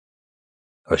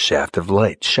A shaft of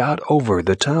light shot over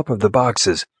the top of the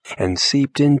boxes and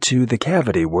seeped into the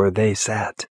cavity where they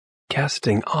sat,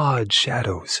 casting odd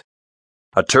shadows.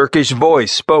 A Turkish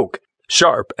voice spoke,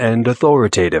 sharp and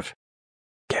authoritative.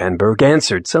 Canberg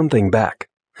answered something back.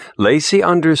 Lacey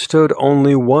understood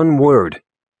only one word.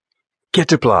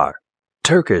 Kitaplar,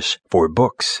 Turkish for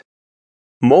books.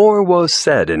 More was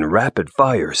said in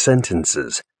rapid-fire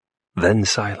sentences, then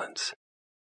silence.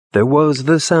 There was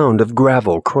the sound of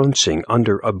gravel crunching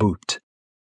under a boot.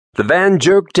 The van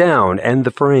jerked down and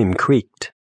the frame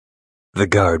creaked. The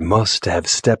guard must have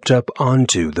stepped up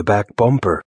onto the back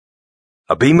bumper.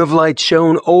 A beam of light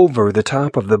shone over the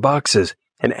top of the boxes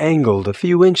and angled a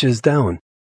few inches down.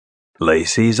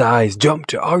 Lacey's eyes jumped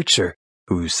to Archer,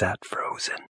 who sat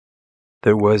frozen.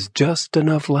 There was just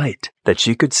enough light that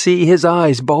she could see his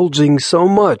eyes bulging so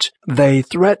much they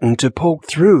threatened to poke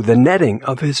through the netting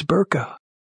of his burqa.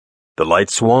 The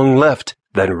light swung left,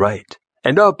 then right,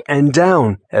 and up and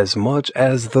down as much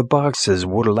as the boxes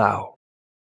would allow.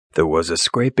 There was a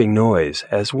scraping noise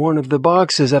as one of the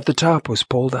boxes at the top was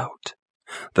pulled out.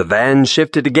 The van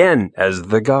shifted again as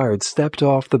the guard stepped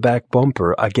off the back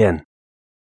bumper again.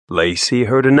 Lacey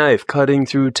heard a knife cutting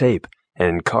through tape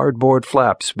and cardboard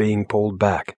flaps being pulled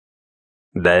back.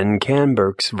 Then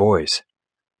Canberg's voice.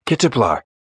 Kitaplar.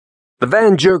 The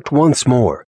van jerked once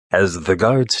more as the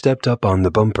guard stepped up on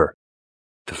the bumper.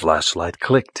 The flashlight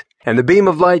clicked, and the beam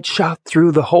of light shot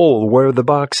through the hole where the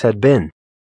box had been.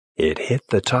 It hit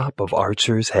the top of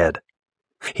Archer's head.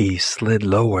 He slid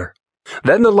lower.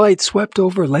 Then the light swept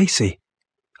over Lacey.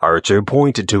 Archer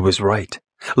pointed to his right,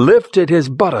 lifted his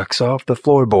buttocks off the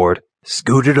floorboard,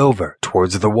 scooted over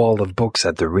towards the wall of books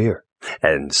at the rear,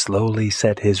 and slowly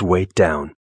set his weight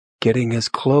down, getting as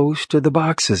close to the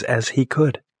boxes as he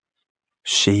could.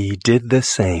 She did the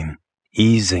same,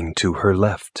 easing to her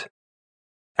left.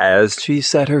 As she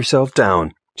set herself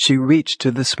down, she reached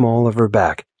to the small of her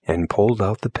back and pulled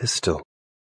out the pistol.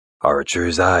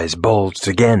 Archer's eyes bulged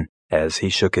again as he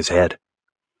shook his head.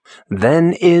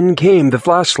 Then in came the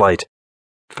flashlight.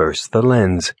 First the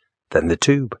lens, then the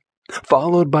tube,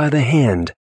 followed by the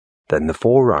hand, then the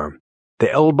forearm,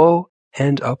 the elbow,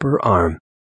 and upper arm.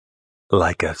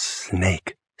 Like a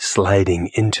snake sliding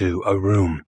into a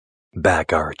room,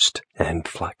 back arched and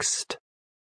flexed.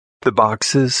 The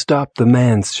boxes stopped the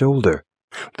man's shoulder.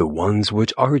 The ones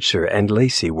which Archer and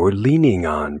Lacey were leaning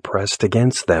on pressed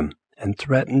against them and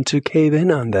threatened to cave in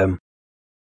on them.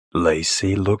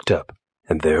 Lacey looked up,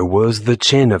 and there was the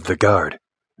chin of the guard,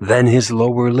 then his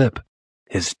lower lip,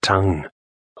 his tongue,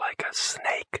 like a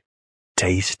snake,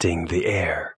 tasting the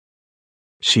air.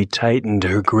 She tightened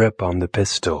her grip on the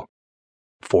pistol.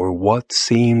 For what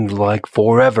seemed like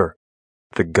forever,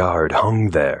 the guard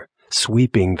hung there,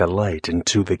 sweeping the light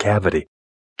into the cavity,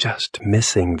 just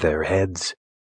missing their heads.